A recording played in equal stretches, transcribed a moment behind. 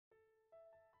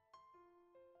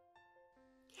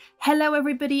Hello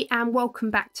everybody and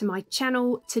welcome back to my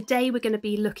channel. Today we're going to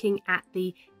be looking at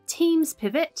the Teams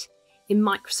pivot in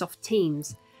Microsoft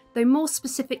Teams. Though more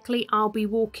specifically, I'll be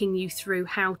walking you through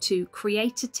how to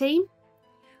create a team,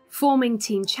 forming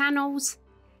team channels,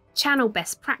 channel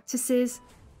best practices,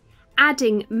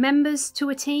 adding members to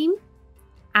a team,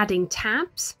 adding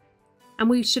tabs, and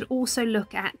we should also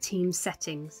look at team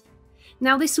settings.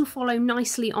 Now this will follow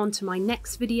nicely onto my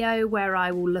next video where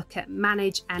I will look at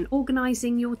manage and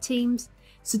organising your teams.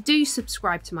 So do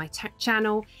subscribe to my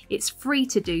channel, it's free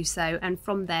to do so, and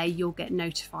from there you'll get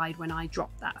notified when I drop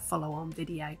that follow-on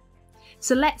video.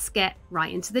 So let's get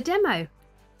right into the demo.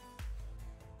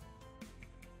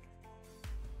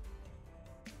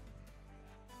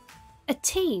 A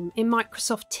team in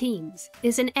Microsoft Teams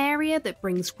is an area that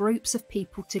brings groups of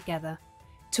people together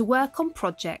to work on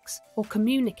projects or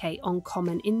communicate on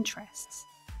common interests.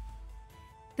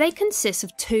 They consist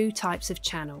of two types of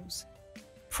channels: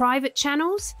 private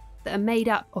channels that are made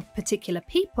up of particular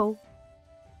people,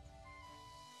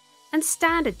 and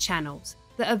standard channels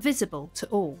that are visible to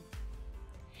all.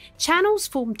 Channels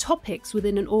form topics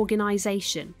within an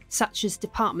organisation, such as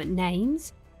department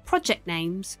names, project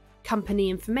names, company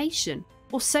information,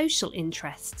 or social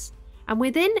interests. And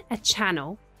within a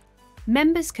channel,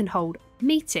 members can hold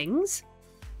meetings,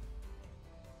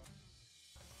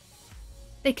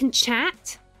 they can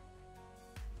chat,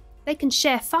 they can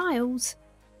share files,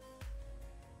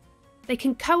 they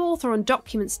can co-author on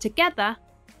documents together,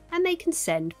 and they can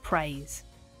send praise.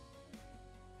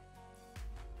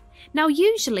 Now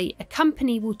usually a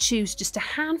company will choose just a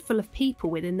handful of people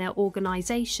within their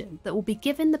organisation that will be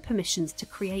given the permissions to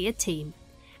create a team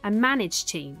and manage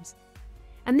teams.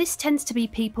 And this tends to be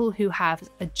people who have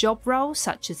a job role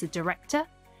such as a director,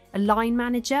 a line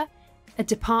manager, a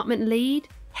department lead,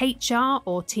 HR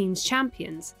or teams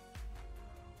champions.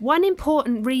 One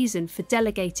important reason for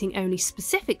delegating only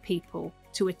specific people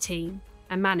to a team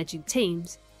and managing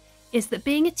teams is that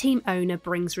being a team owner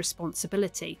brings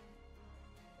responsibility.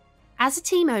 As a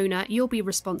team owner, you'll be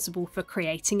responsible for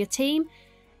creating a team,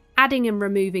 adding and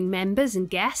removing members and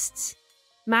guests,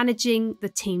 managing the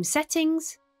team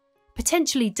settings,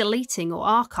 potentially deleting or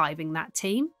archiving that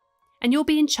team, and you'll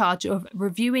be in charge of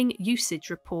reviewing usage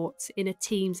reports in a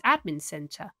Teams admin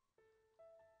center.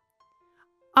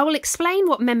 I will explain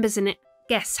what members and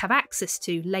guests have access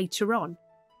to later on,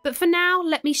 but for now,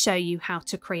 let me show you how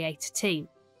to create a team.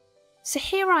 So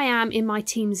here I am in my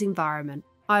Teams environment.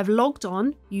 I've logged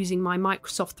on using my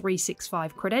Microsoft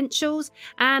 365 credentials,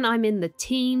 and I'm in the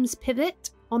Teams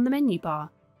pivot on the menu bar.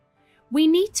 We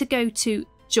need to go to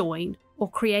Join or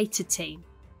create a team.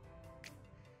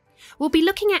 We'll be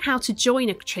looking at how to join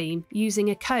a team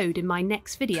using a code in my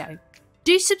next video.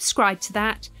 Do subscribe to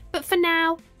that, but for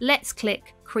now, let's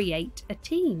click Create a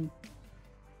Team.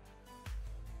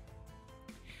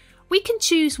 We can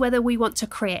choose whether we want to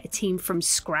create a team from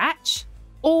scratch,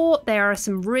 or there are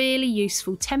some really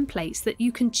useful templates that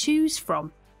you can choose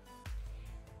from.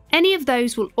 Any of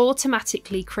those will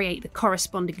automatically create the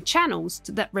corresponding channels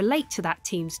that relate to that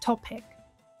team's topic.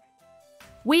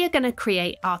 We are going to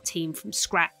create our team from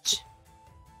scratch.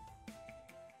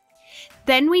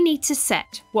 Then we need to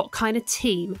set what kind of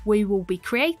team we will be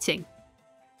creating: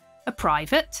 a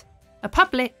private, a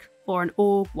public, or an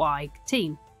org-wide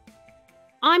team.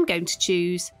 I'm going to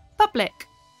choose public.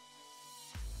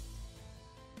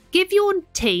 Give your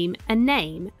team a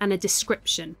name and a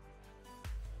description.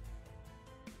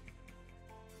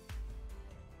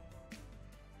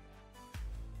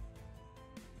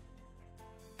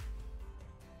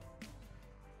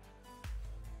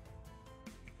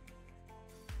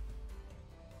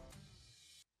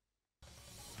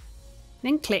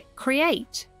 Then click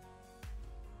Create.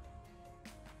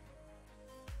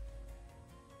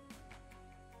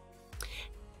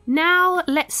 Now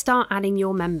let's start adding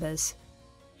your members.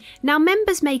 Now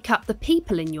members make up the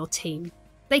people in your team.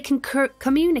 They can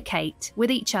communicate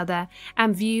with each other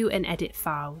and view and edit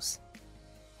files.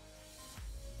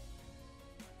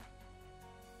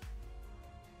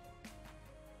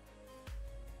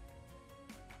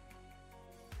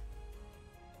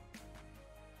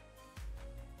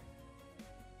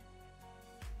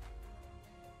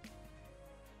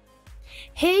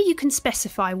 Here you can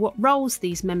specify what roles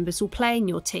these members will play in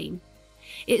your team.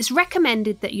 It's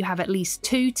recommended that you have at least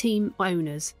 2 team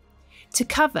owners to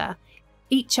cover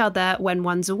each other when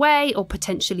one's away or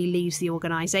potentially leaves the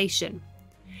organisation.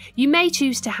 You may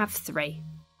choose to have 3.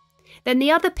 Then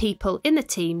the other people in the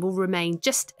team will remain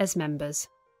just as members.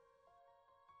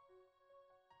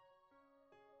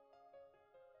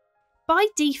 By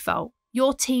default,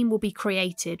 your team will be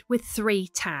created with 3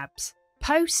 tabs: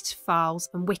 Posts, Files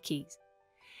and Wikis.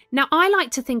 Now, I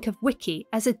like to think of Wiki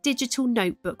as a digital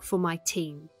notebook for my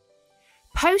team.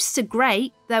 Posts are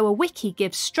great, though a wiki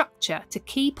gives structure to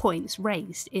key points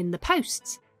raised in the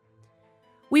posts.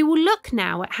 We will look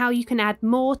now at how you can add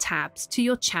more tabs to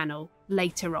your channel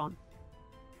later on.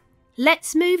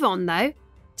 Let's move on though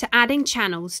to adding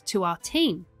channels to our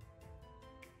team.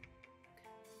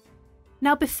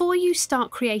 Now, before you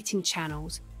start creating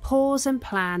channels, pause and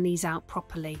plan these out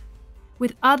properly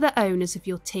with other owners of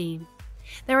your team.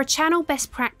 There are channel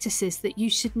best practices that you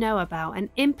should know about and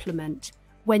implement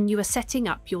when you are setting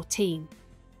up your team.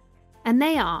 And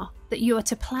they are that you are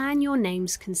to plan your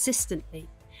names consistently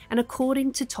and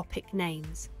according to topic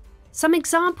names. Some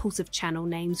examples of channel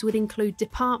names would include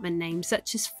department names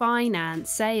such as finance,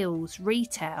 sales,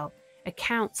 retail,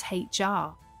 accounts,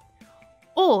 HR.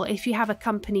 Or if you have a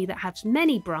company that has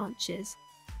many branches,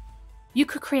 you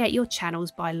could create your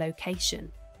channels by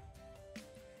location.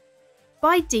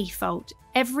 By default,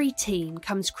 every team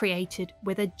comes created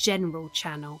with a general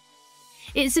channel.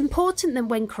 It is important that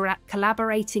when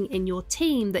collaborating in your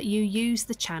team that you use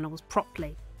the channels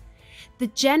properly. The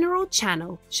general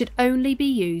channel should only be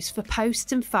used for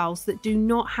posts and files that do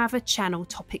not have a channel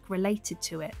topic related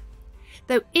to it.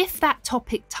 Though if that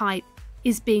topic type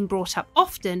is being brought up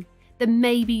often, then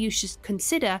maybe you should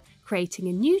consider creating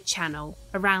a new channel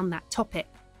around that topic.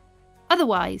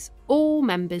 Otherwise, all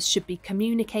members should be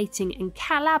communicating and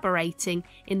collaborating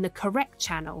in the correct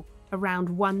channel around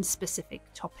one specific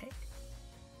topic.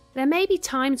 There may be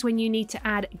times when you need to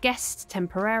add guests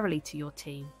temporarily to your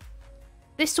team.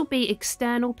 This will be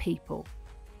external people.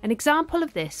 An example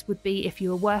of this would be if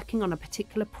you are working on a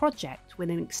particular project with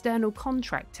an external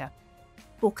contractor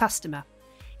or customer.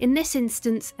 In this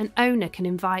instance, an owner can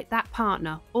invite that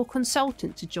partner or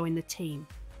consultant to join the team.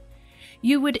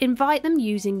 You would invite them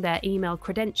using their email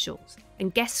credentials,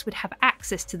 and guests would have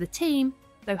access to the team,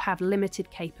 though have limited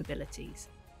capabilities.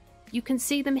 You can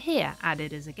see them here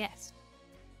added as a guest.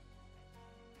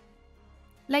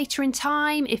 Later in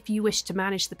time, if you wish to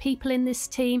manage the people in this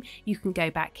team, you can go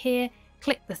back here,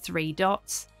 click the 3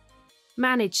 dots,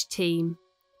 manage team,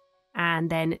 and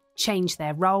then change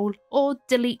their role or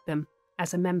delete them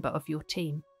as a member of your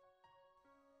team.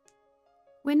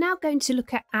 We're now going to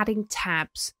look at adding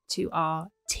tabs to our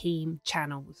team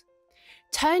channels.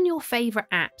 Turn your favourite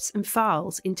apps and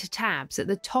files into tabs at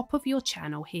the top of your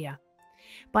channel here.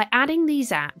 By adding these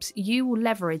apps, you will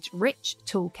leverage rich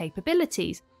tool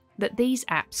capabilities that these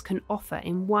apps can offer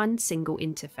in one single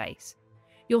interface.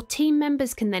 Your team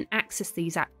members can then access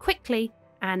these apps quickly,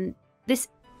 and this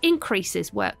increases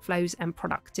workflows and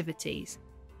productivities.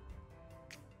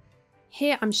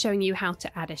 Here I'm showing you how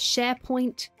to add a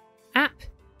SharePoint app.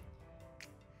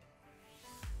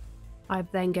 I'm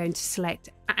then going to select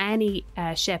any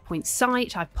SharePoint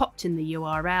site. I've popped in the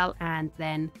URL and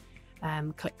then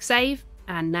click Save,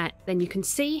 and then you can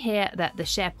see here that the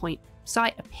SharePoint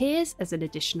site appears as an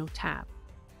additional tab.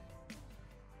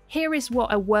 Here is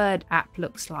what a Word app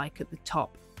looks like at the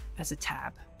top as a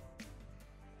tab.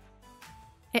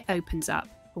 It opens up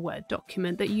a Word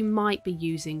document that you might be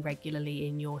using regularly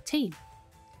in your team.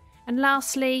 And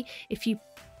lastly, if you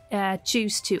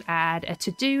choose to add a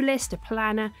to-do list, a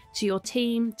planner to your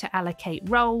team to allocate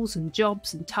roles and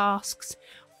jobs and tasks,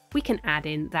 we can add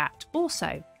in that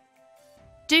also.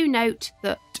 Do note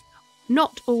that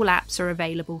not all apps are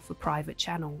available for private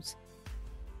channels.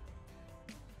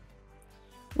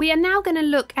 We are now going to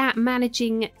look at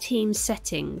managing team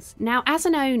settings. Now, as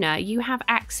an owner, you have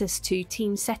access to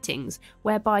team settings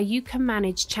whereby you can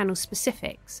manage channel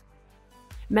specifics,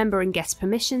 member and guest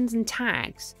permissions and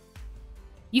tags.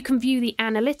 You can view the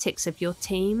analytics of your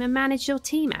team and manage your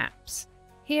team apps.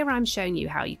 Here I'm showing you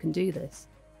how you can do this.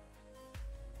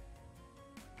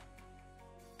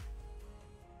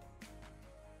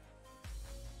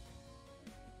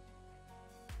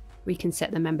 We can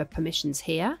set the member permissions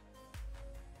here.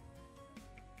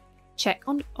 Check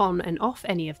on and off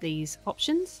any of these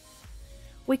options.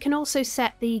 We can also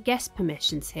set the guest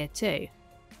permissions here too.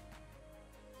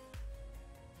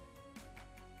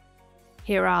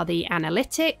 Here are the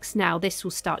analytics. Now this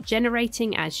will start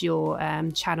generating as your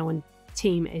channel and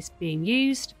team is being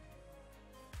used.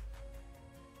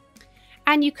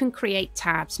 And you can create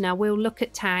tabs. Now we'll look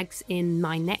at tags in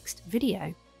my next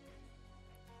video.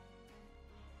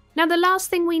 Now the last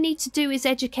thing we need to do is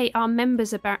educate our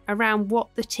members around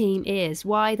what the team is,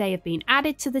 why they have been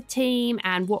added to the team,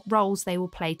 and what roles they will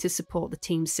play to support the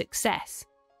team's success.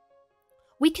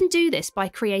 We can do this by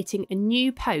creating a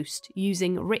new post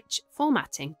using rich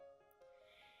formatting.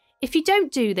 If you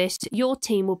don't do this, your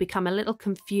team will become a little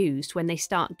confused when they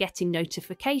start getting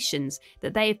notifications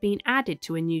that they have been added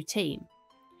to a new team.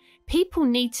 People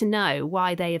need to know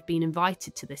why they have been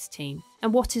invited to this team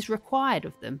and what is required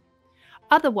of them.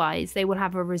 Otherwise, they will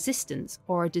have a resistance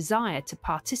or a desire to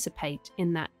participate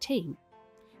in that team.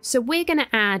 So we're going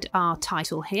to add our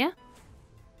title here.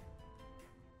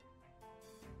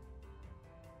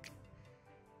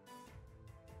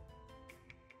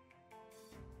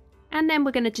 And then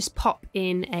we're going to just pop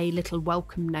in a little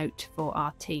welcome note for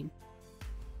our team.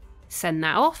 Send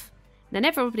that off. Then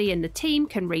everybody in the team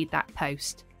can read that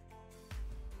post.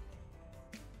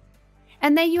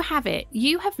 And there you have it.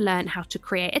 You have learned how to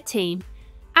create a team,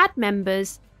 add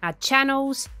members, add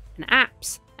channels and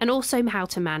apps, and also how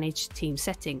to manage team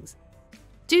settings.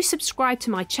 Do subscribe to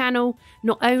my channel.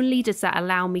 Not only does that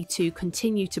allow me to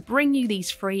continue to bring you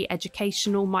these free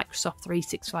educational Microsoft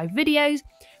 365 videos,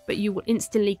 but you will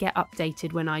instantly get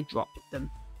updated when I drop them.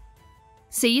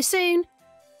 See you soon!